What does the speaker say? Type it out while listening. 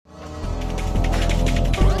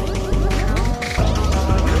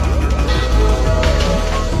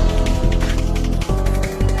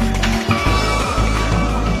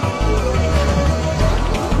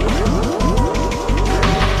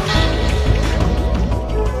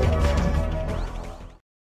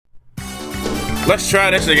Let's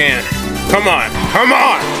try this again. Come on, come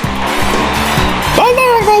on. The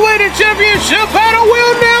long-awaited championship battle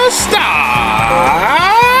will now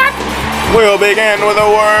start. We'll begin with a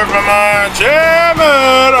word from our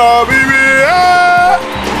chairman of BBS.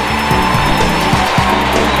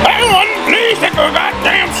 Everyone, please take your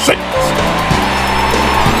goddamn seats.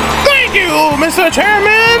 Thank you, Mr.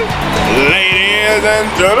 Chairman. Ladies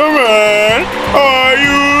and gentlemen, are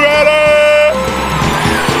you ready?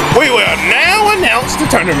 We will now announce the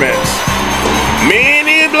tournaments.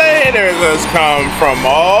 Many bladers has come from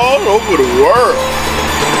all over the world.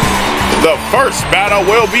 The first battle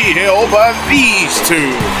will be held by these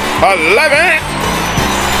two. 11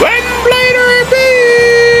 and Blader B.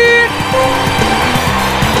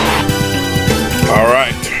 All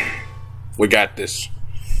right, we got this.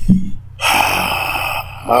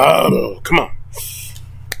 Oh, come on.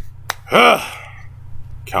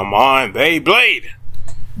 Come on, Beyblade.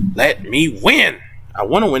 Let me win. I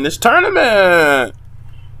want to win this tournament.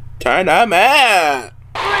 Tournament.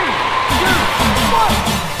 3, 2, 1.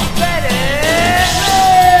 Ready?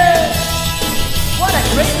 What a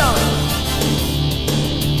great song.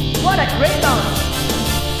 What a great song.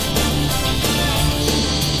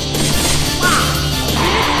 Wow.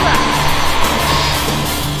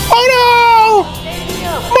 Oh no!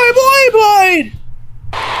 My Beyblade!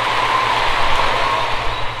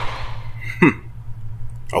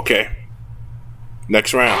 Okay.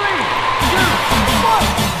 Next round. 3, 2, 1.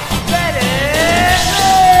 Ready?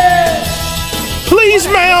 Please,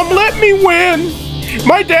 ma'am, let me win.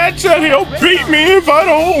 My dad said he'll beat me if I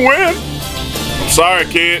don't win. I'm sorry,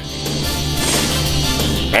 kid.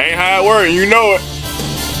 That ain't how it works, you know it.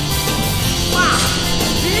 Wow.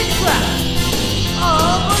 Big clap.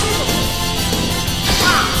 Unbelievable.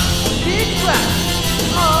 Wow. Big clap.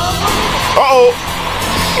 Unbelievable. Uh-oh.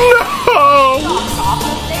 No!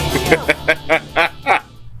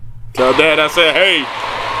 Tell Dad I said, hey.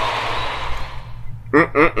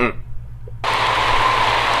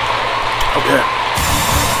 Okay.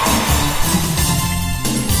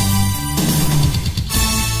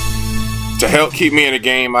 To help keep me in the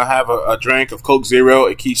game, I have a drink of Coke Zero.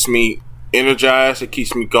 It keeps me energized, it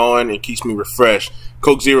keeps me going, it keeps me refreshed.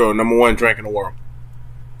 Coke Zero, #1 drink in the world.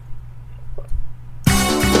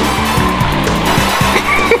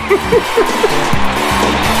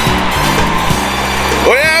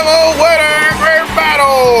 We have a winner for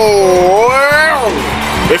battle!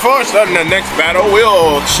 Before starting the next battle,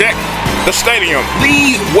 we'll check the stadium.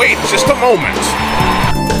 Please wait just a moment.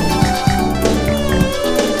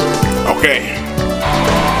 Okay.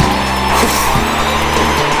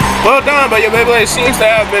 Well done, but your Beyblade seems to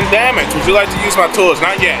have been damaged. Would you like to use my tools?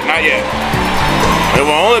 Not yet, not yet. It will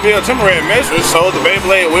only be a temporary measure, so the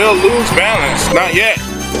Beyblade will lose balance. Not yet.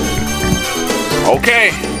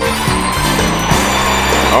 Okay.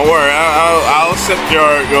 Don't worry, I'll accept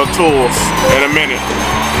your tools in a minute.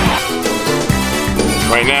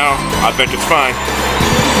 Right now, I think it's fine.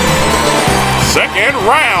 Second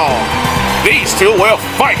round. These two will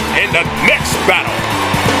fight in the next battle.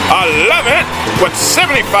 11 with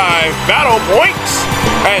 75 battle points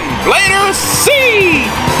and Blader C.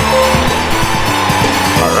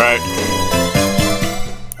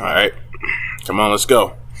 All right. Come on, let's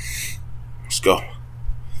go. Let's go.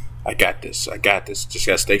 I got this. I got this. Just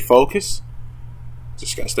gotta stay focused.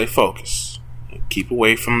 Just gotta stay focused. And keep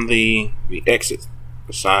away from the exit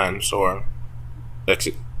signs or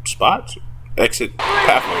exit spots, exit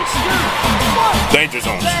pathways, danger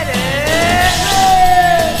zones.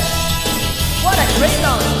 What a great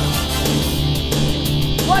song!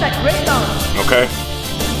 What a great song! Okay.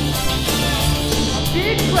 A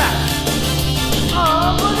big clap!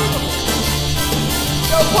 Unbelievable!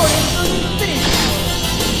 You're pouring through the finish!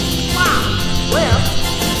 Wow! Well!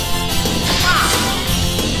 Wow!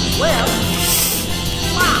 Well!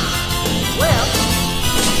 Wow! Well!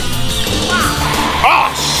 Wow! Oh!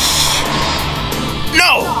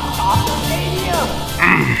 No! Off the stadium!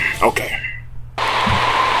 Okay.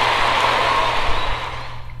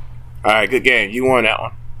 Alright, good game. You won that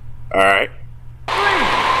one. Alright. 3, 2,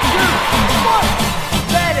 1.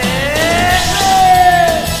 Ready?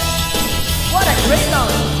 What a great song!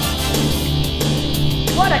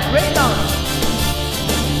 What a great song!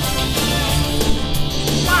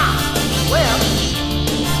 Wow! Well!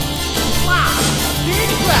 Wow! Big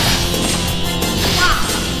clap! Wow!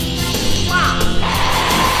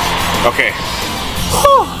 Wow! Okay.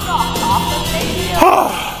 Off the stadium!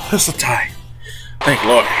 That's a tie. Thank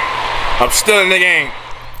Lord. I'm still in the game.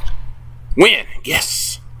 Win.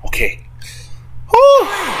 Yes. Okay. Whew. 3,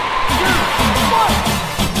 2, 1.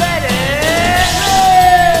 Ready?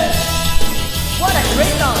 What a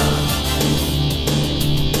great song!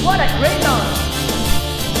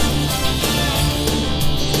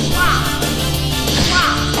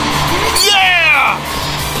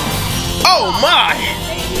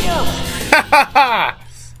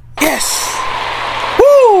 Yes!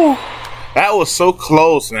 Woo! That was so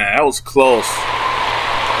close, man. That was close.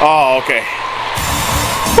 Oh, okay.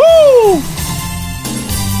 Woo!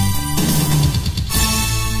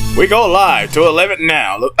 We go live to 11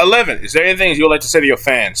 now. 11, is there anything you would like to say to your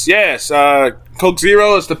fans? Yes, Coke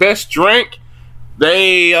Zero is the best drink.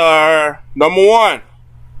 They are number one.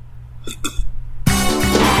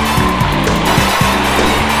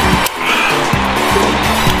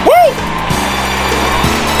 Woo!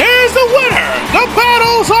 Here's the winner. The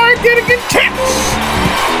battles are getting intense.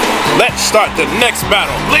 Let's start the next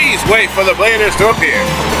battle. Please wait for the bladers to appear.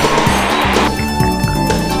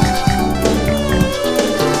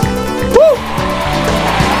 Woo!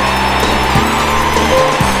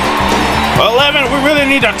 11, we really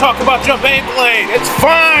need to talk about your Beyblade. It's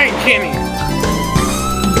fine, Kenny.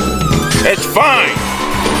 It's fine.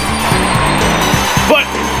 But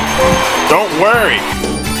don't worry.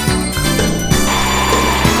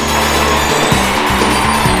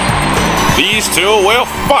 These two will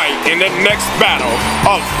fight in the next battle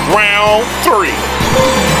of round 3.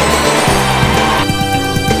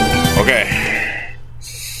 Okay.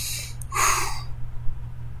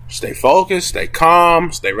 Stay focused, stay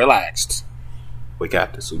calm, stay relaxed. We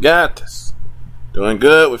got this, we got this. Doing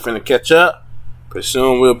good, we're finna catch up. Pretty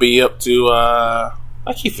soon we'll be up to, I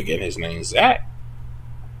keep forgetting his name, Zach.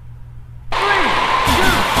 3, 2,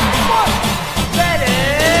 1, ready!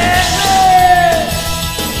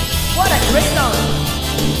 What a great song!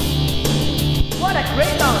 What a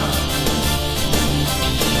great song!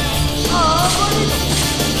 Unbelievable!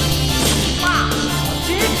 Wow! A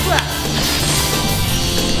big crap!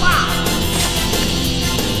 Wow!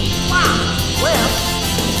 Wow! Well...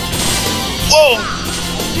 Whoa!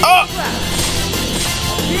 Wow, a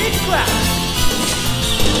big crap!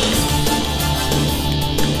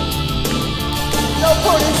 No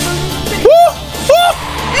pony moving. Woo! Woo!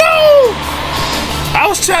 No! I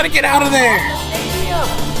was trying to get out of there.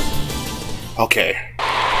 Okay.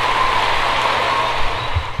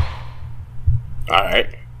 All right.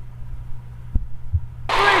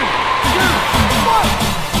 3, 2, 1,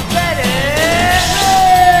 ready!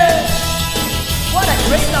 What a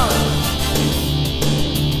great song!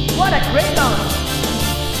 What a great song!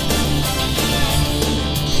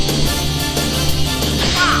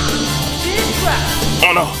 Wow! Big crap!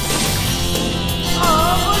 Oh no.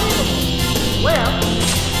 Unbelievable! Well,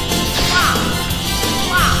 wow!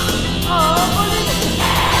 Wow! Unbelievable!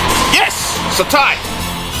 Yes! It's a tie.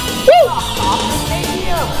 Woo! Off the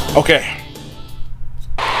stadium! Okay.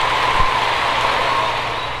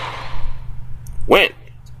 Win.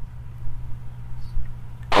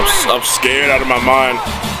 I'm scared out of my mind.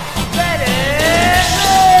 Ready!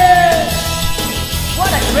 What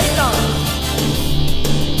a great song!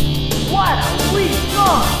 What a sweet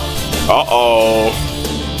song! Uh-oh.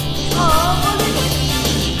 Unbelievable!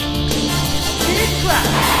 Big crap!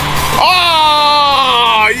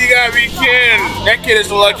 Oh, you gotta be kidding. That kid is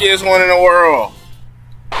the luckiest one in the world.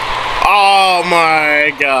 Oh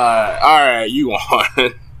my God. All right, you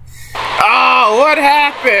won. Oh, what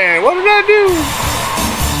happened? What did I do?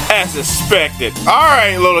 As expected. All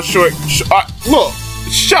right, little short. Look,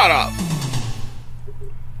 shut up.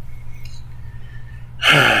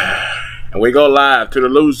 And we go live to the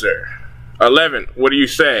loser. 11, what do you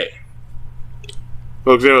say?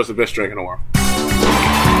 Coke Zero is the best drink in the world.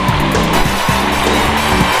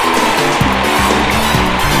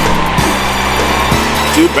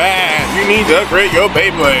 Too bad. You need to upgrade your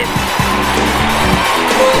Beyblade.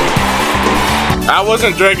 I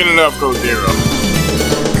wasn't drinking enough Coke Zero.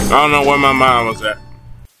 I don't know where my mind was at.